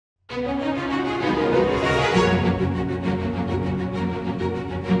Hey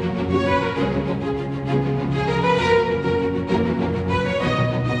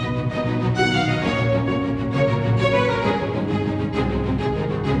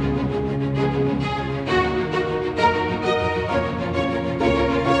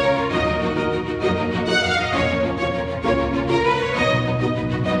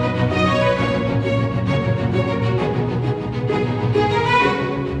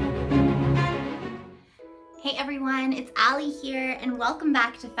everyone, it's Allie here and welcome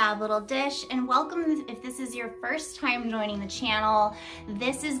back to Fab Little Dish, and welcome if this is your first time joining the channel.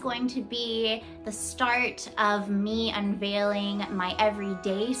 This is going to be the start of me unveiling my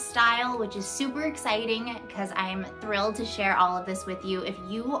everyday style, which is super exciting because I'm thrilled to share all of this with you. If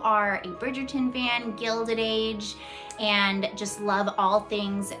you are a Bridgerton fan, Gilded Age, and just love all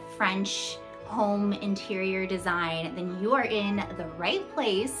things French home interior design, then you are in the right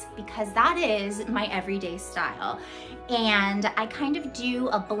place because that is my everyday style. And I kind of do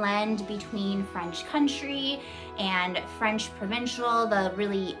a blend between French country and French provincial, the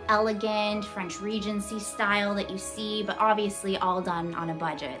really elegant French Regency style that you see, but obviously all done on a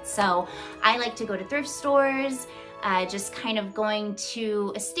budget. So I like to go to thrift stores, just kind of going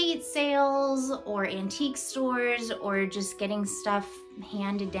to estate sales or antique stores, or just getting stuff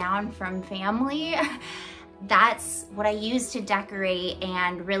handed down from family. That's what I use to decorate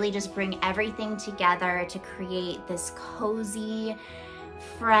and really just bring everything together to create this cozy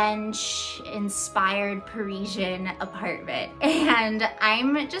French inspired Parisian apartment. And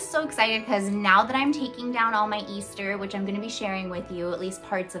I'm just so excited because now that I'm taking down all my Easter, which I'm going to be sharing with you, at least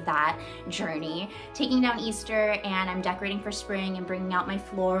parts of that journey, taking down Easter, and I'm decorating for spring and bringing out my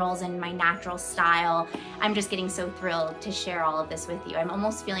florals and my natural style, I'm just getting so thrilled to share all of this with you. I'm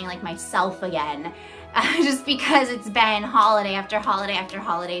almost feeling like myself again, just because it's been holiday after holiday after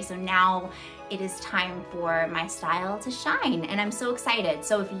holiday. So now it is time for my style to shine, and I'm so excited.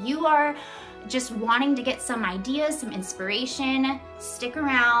 So if you are just wanting to get some ideas, some inspiration, stick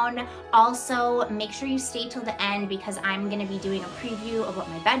around. Also, make sure you stay till the end because I'm gonna be doing a preview of what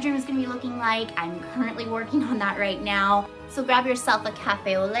my bedroom is gonna be looking like. I'm currently working on that right now. So grab yourself a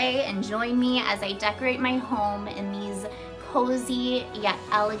cafe au lait and join me as I decorate my home in these cozy yet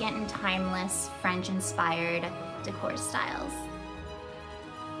elegant and timeless French-inspired decor styles.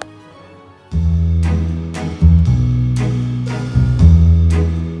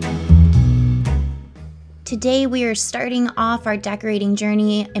 Today we are starting off our decorating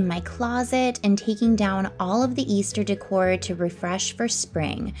journey in my closet and taking down all of the Easter decor to refresh for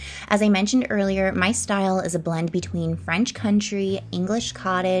spring. As I mentioned earlier, my style is a blend between French country, English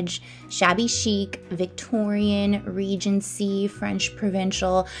cottage, shabby chic, Victorian, Regency, French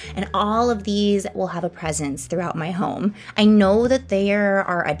provincial, and all of these will have a presence throughout my home. I know that there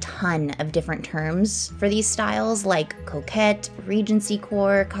are a ton of different terms for these styles like coquette, Regency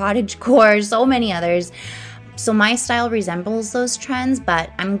core, cottage core, so many others. So my style resembles those trends,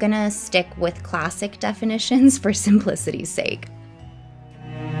 but I'm gonna stick with classic definitions for simplicity's sake.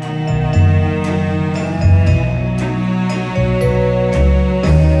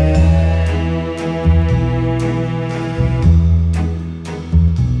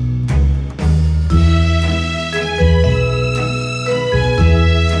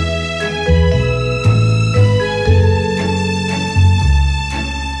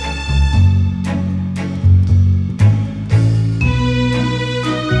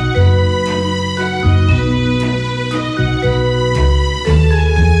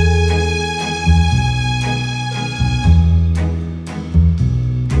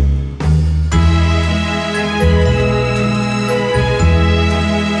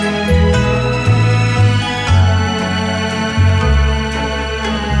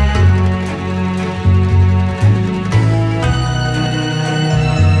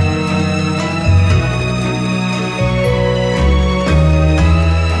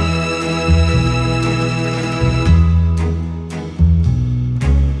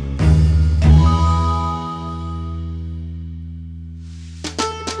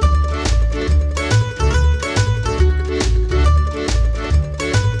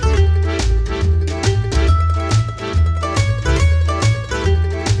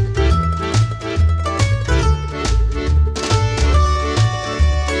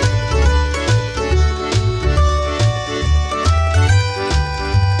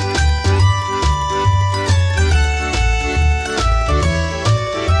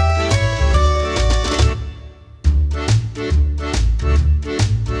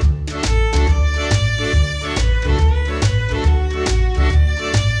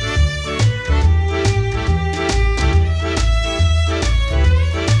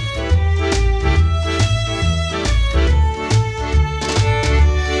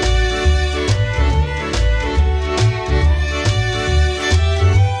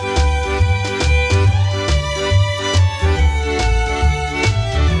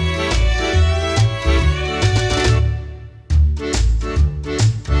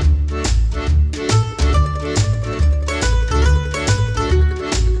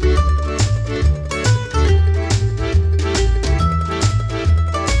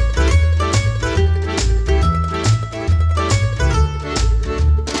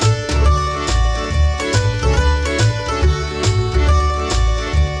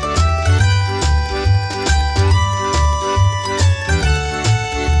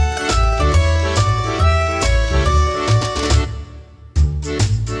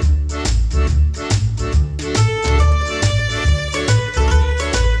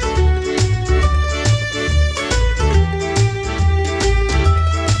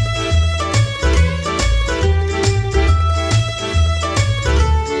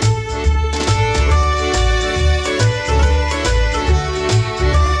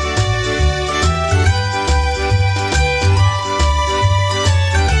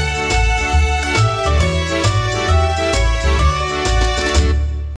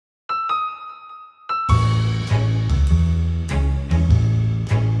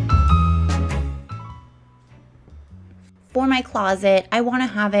 closet, I want to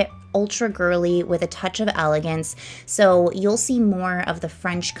have it ultra girly with a touch of elegance. So you'll see more of the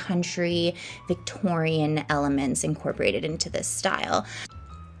French country Victorian elements incorporated into this style.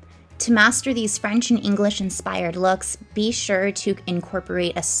 To master these French and English inspired looks, be sure to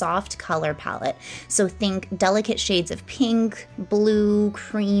incorporate a soft color palette. So think delicate shades of pink, blue,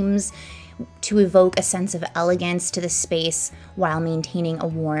 creams, to evoke a sense of elegance to the space while maintaining a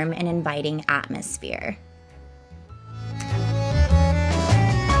warm and inviting atmosphere.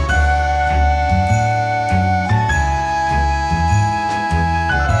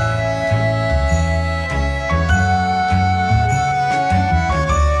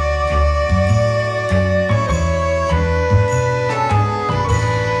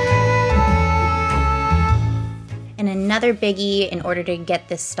 And another biggie in order to get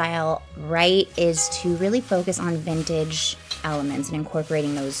this style right is to really focus on vintage elements and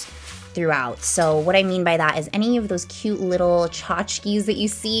incorporating those throughout. So what I mean by that is any of those cute little tchotchkes that you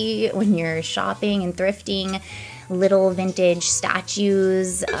see when you're shopping and thrifting, little vintage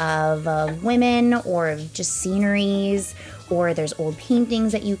statues of women or of just sceneries, or there's old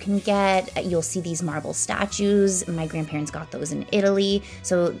paintings that you can get. You'll see these marble statues. My grandparents got those in Italy.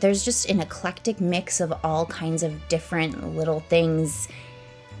 So there's just an eclectic mix of all kinds of different little things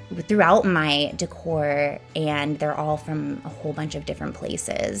throughout my decor, and they're all from a whole bunch of different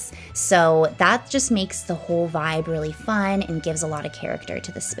places. So that just makes the whole vibe really fun and gives a lot of character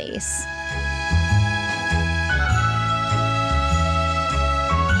to the space.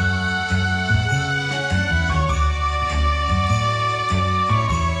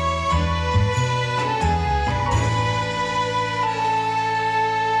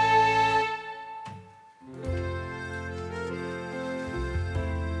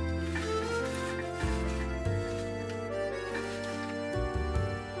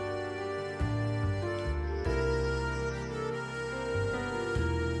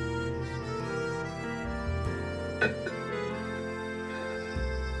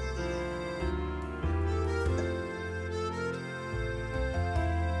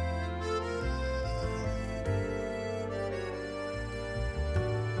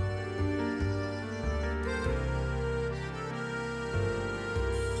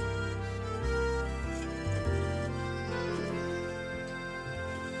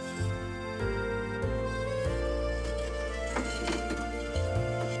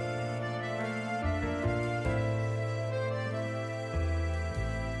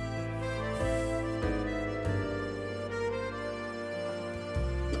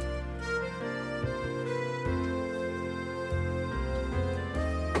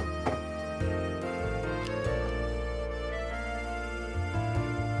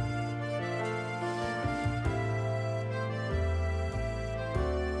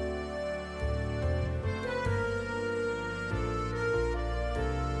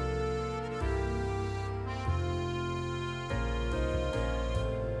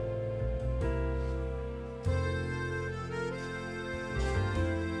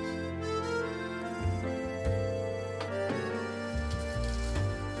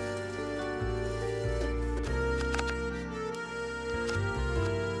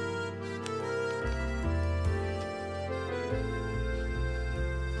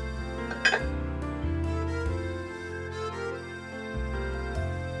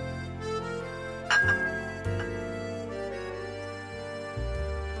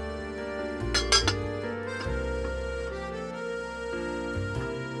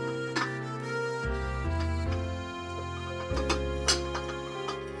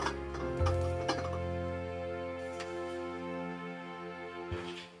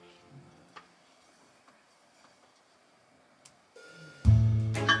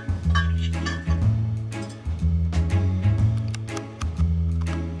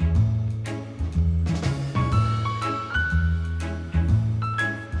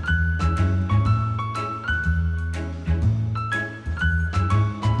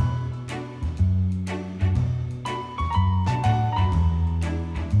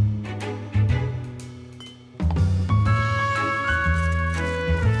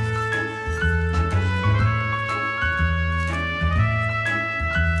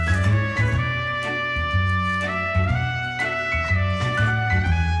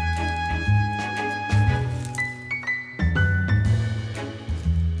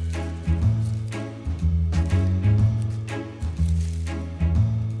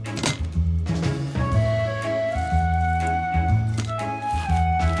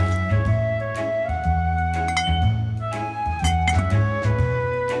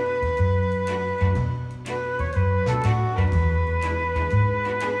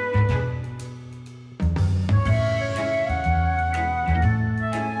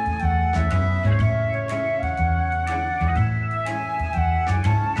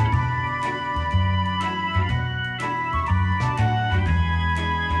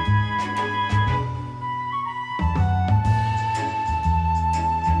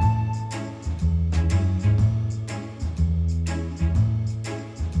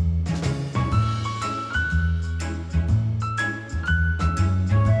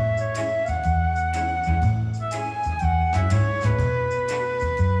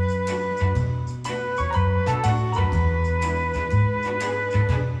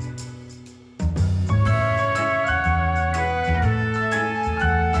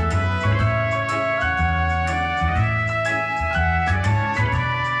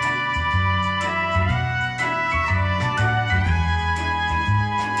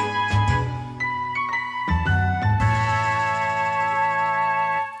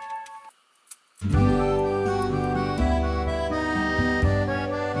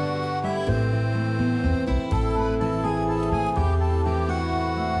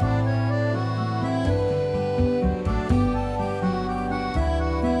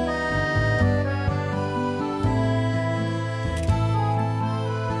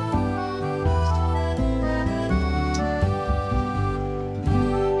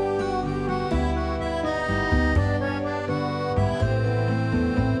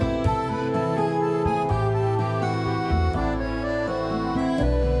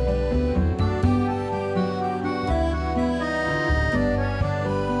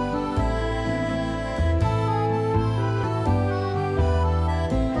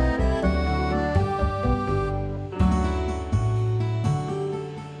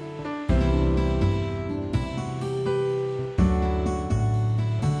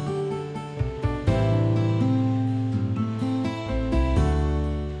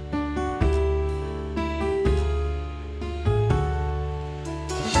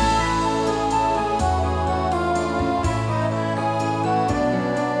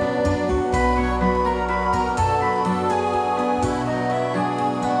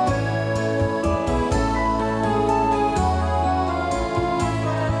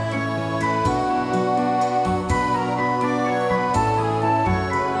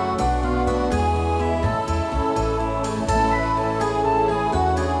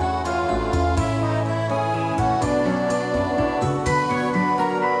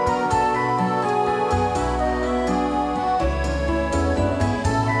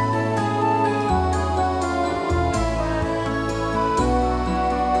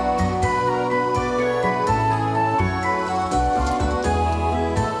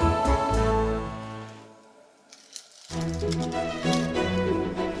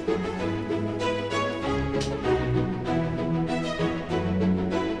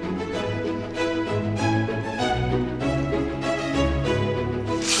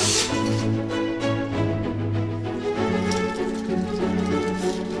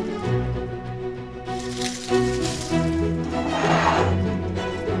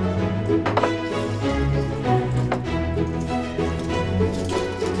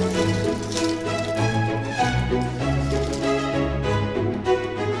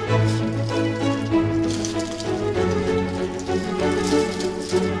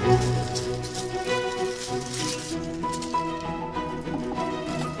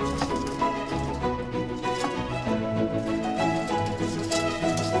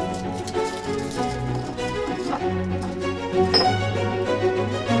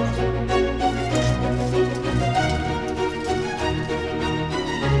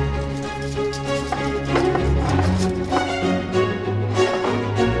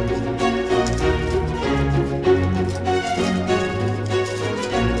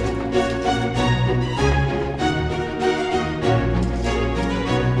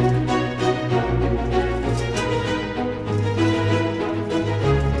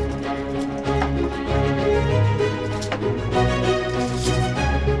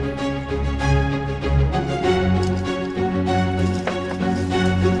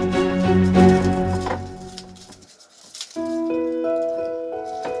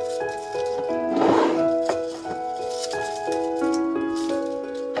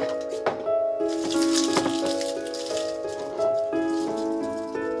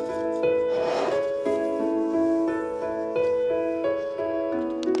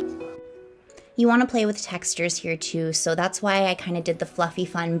 You want to play with textures here too, so that's why I kind of did the fluffy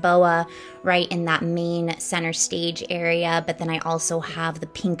fun boa right in that main center stage area, but then I also have the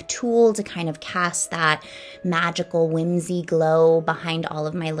pink tulle to kind of cast that magical whimsy glow behind all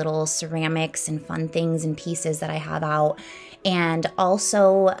of my little ceramics and fun things and pieces that I have out. And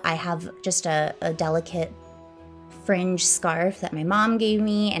also I have just a delicate fringe scarf that my mom gave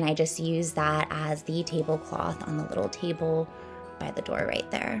me, and I just use that as the tablecloth on the little table by the door right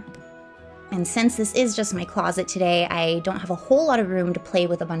there. And since this is just my closet today, I don't have a whole lot of room to play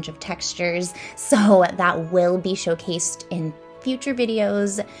with a bunch of textures, so that will be showcased in future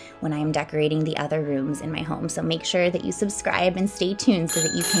videos when I am decorating the other rooms in my home. So make sure that you subscribe and stay tuned so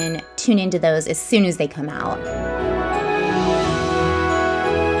that you can tune into those as soon as they come out.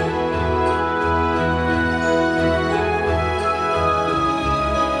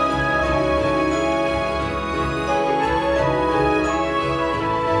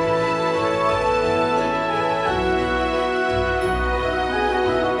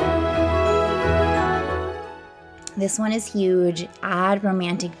 This one is huge. Add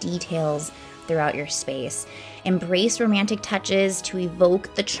romantic details throughout your space. Embrace romantic touches to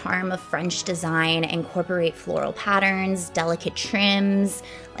evoke the charm of French design. Incorporate floral patterns, delicate trims,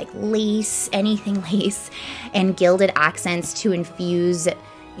 like lace, anything lace, and gilded accents to infuse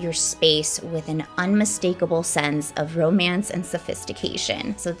your space with an unmistakable sense of romance and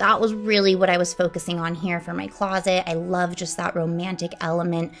sophistication. So that was really what I was focusing on here for my closet. I love just that romantic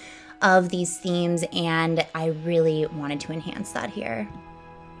element of these themes, and I really wanted to enhance that here.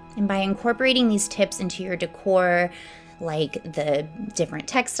 And by incorporating these tips into your decor, like the different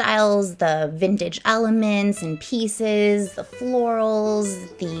textiles, the vintage elements and pieces, the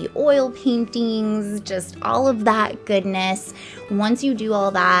florals, the oil paintings, just all of that goodness, once you do all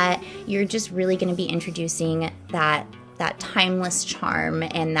that, you're just really going to be introducing that timeless charm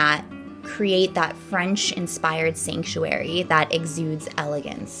and that create that French inspired sanctuary that exudes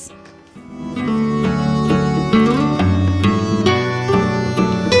elegance.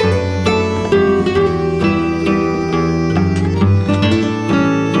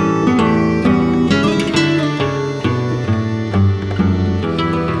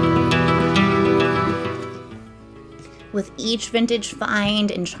 With each vintage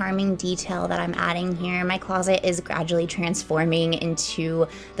find and charming detail that I'm adding here, my closet is gradually transforming into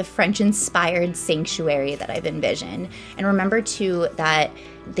the French-inspired sanctuary that I've envisioned. And remember too that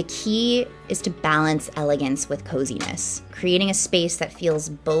the key is to balance elegance with coziness, creating a space that feels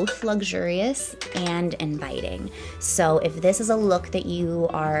both luxurious and inviting. So if this is a look that you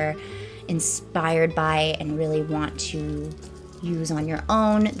are inspired by and really want to use on your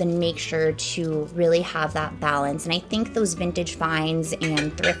own, then make sure to really have that balance. And I think those vintage finds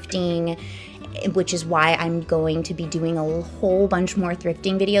and thrifting, which is why I'm going to be doing a whole bunch more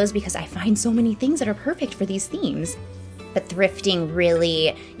thrifting videos, because I find so many things that are perfect for these themes. But thrifting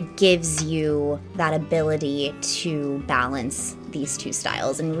really gives you that ability to balance these two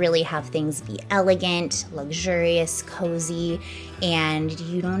styles and really have things be elegant, luxurious, cozy, and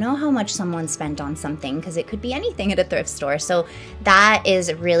you don't know how much someone spent on something because it could be anything at a thrift store. So that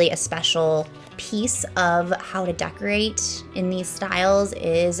is really a special piece of how to decorate in these styles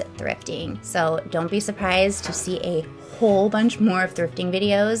is thrifting. So don't be surprised to see a whole bunch more of thrifting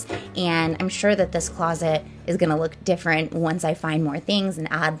videos, and I'm sure that this closet is gonna look different once I find more things and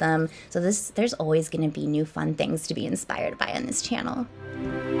add them. So there's always gonna be new fun things to be inspired by on this channel.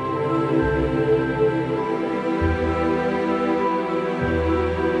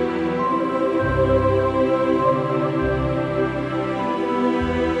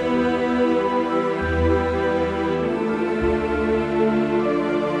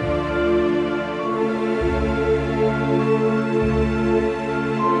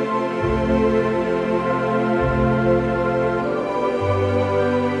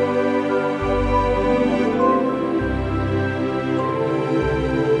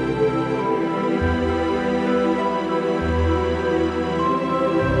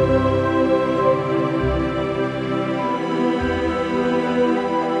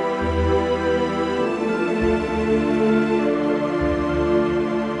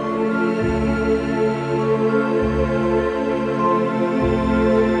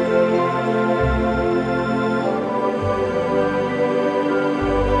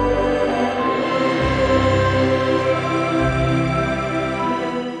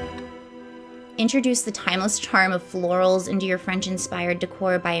 Introduce the timeless charm of florals into your French-inspired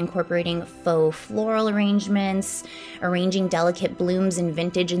decor by incorporating faux floral arrangements, arranging delicate blooms in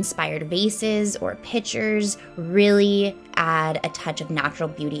vintage-inspired vases or pitchers. Really add a touch of natural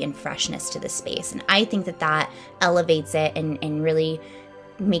beauty and freshness to the space. And I think that that elevates it and really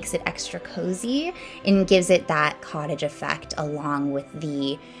makes it extra cozy and gives it that cottage effect along with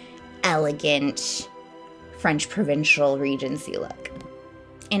the elegant French provincial Regency look.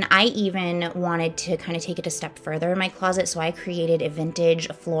 And I even wanted to kind of take it a step further in my closet, so I created a vintage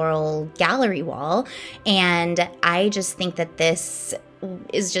floral gallery wall. And I just think that this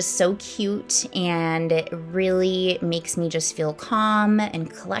is just so cute, and it really makes me just feel calm and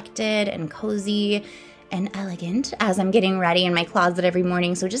collected and cozy and elegant as I'm getting ready in my closet every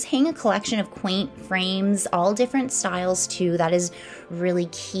morning. So just hang a collection of quaint frames, all different styles too. That is really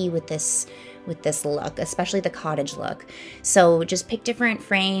key with this look, especially the cottage look. So just pick different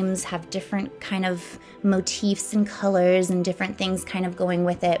frames, have different kind of motifs and colors and different things kind of going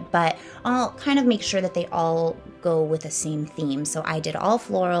with it, but I'll kind of make sure that they all go with the same theme. So I did all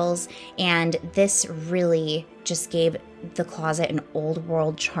florals, and this really just gave the closet an old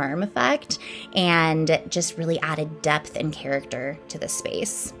world charm effect and just really added depth and character to the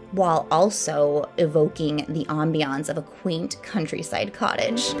space, while also evoking the ambiance of a quaint countryside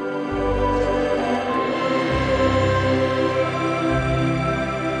cottage.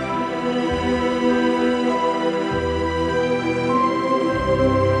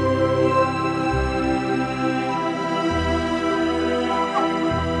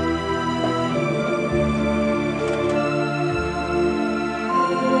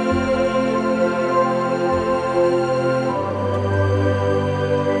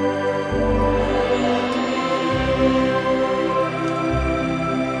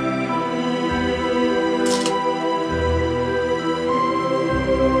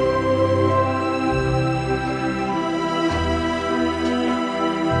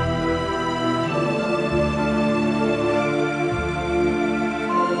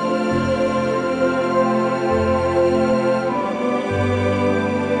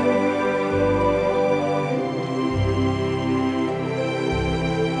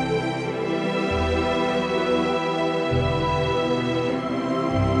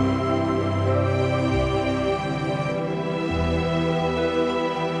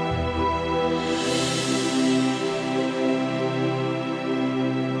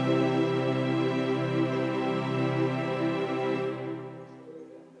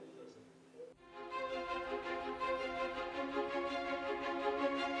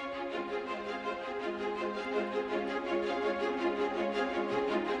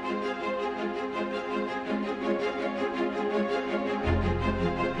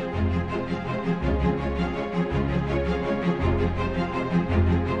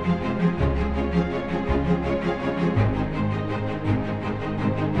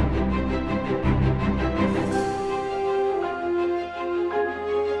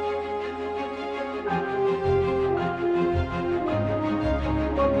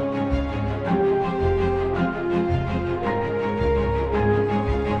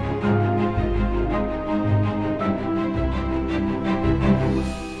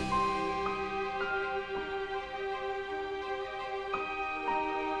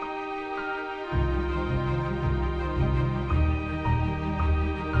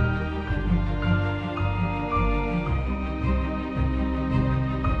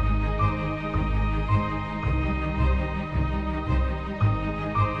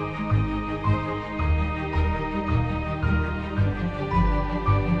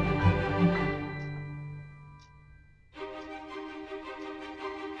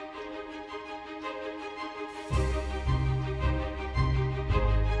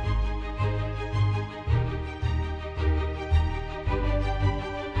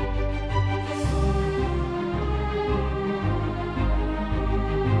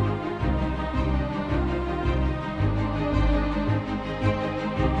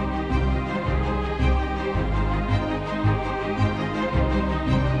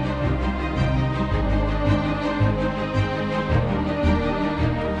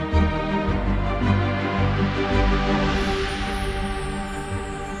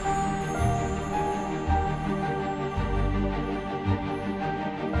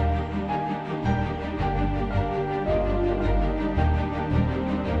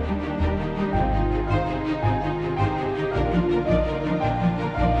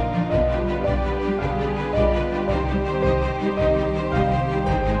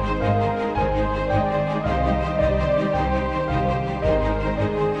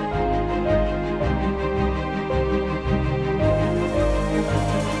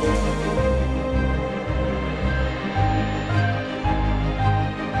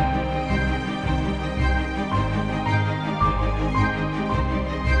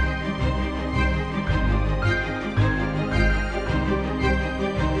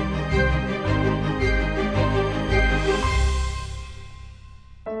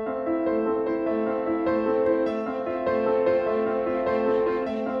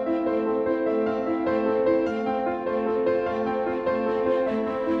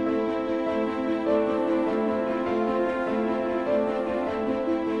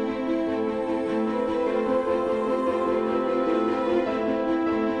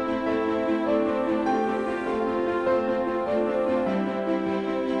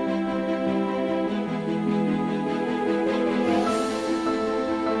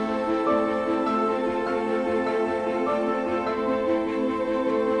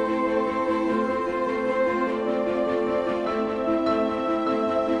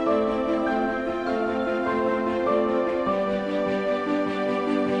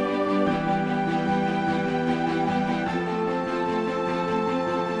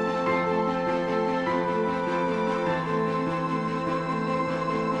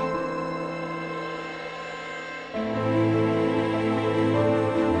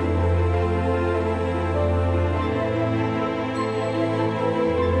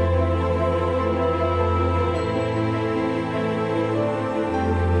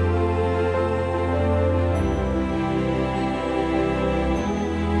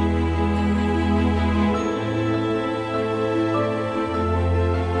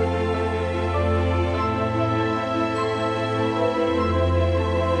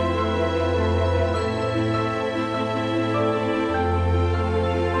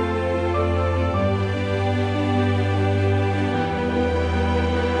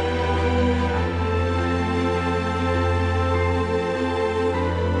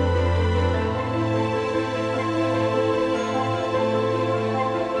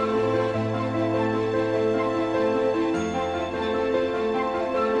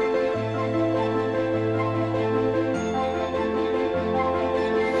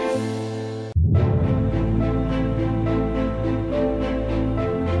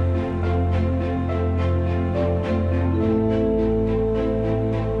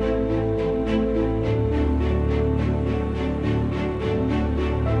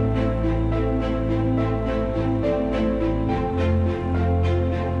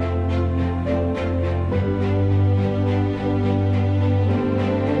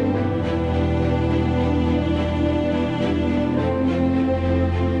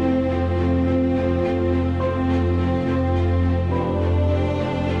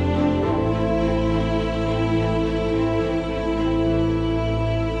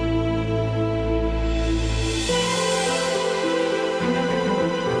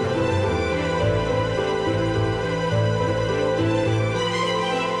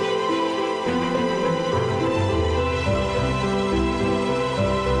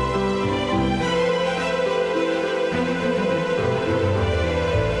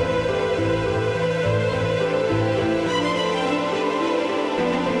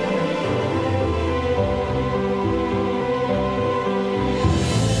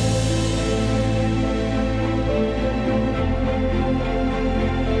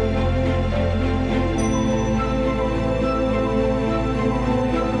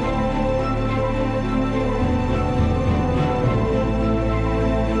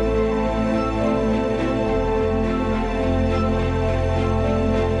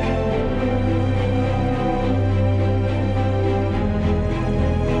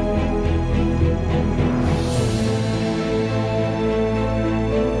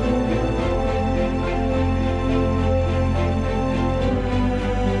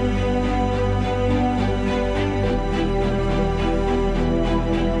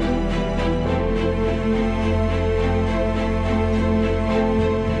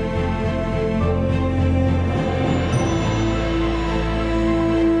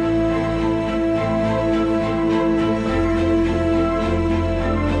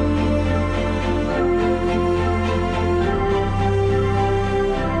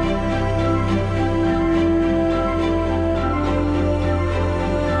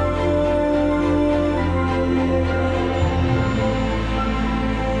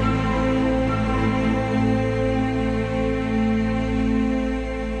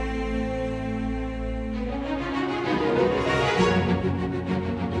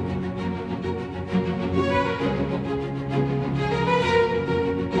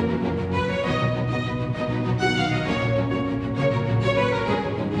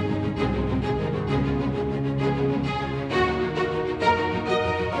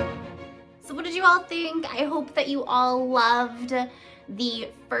 you all think? I hope that you all loved the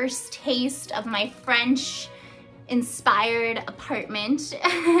first taste of my French inspired apartment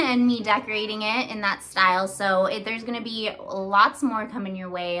and me decorating it in that style. So there's gonna be lots more coming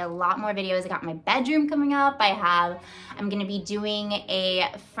your way, a lot more videos. I got my bedroom coming up. I'm gonna be doing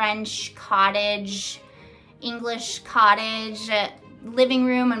a French cottage, English cottage living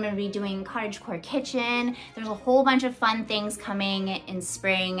room. I'm gonna be doing cottagecore kitchen. There's a whole bunch of fun things coming in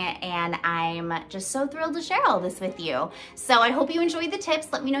spring, and I'm just so thrilled to share all this with you. So I hope you enjoyed the tips.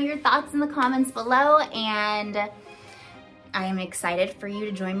 Let me know your thoughts in the comments below, and I am excited for you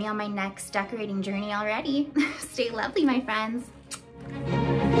to join me on my next decorating journey already. Stay lovely, my friends.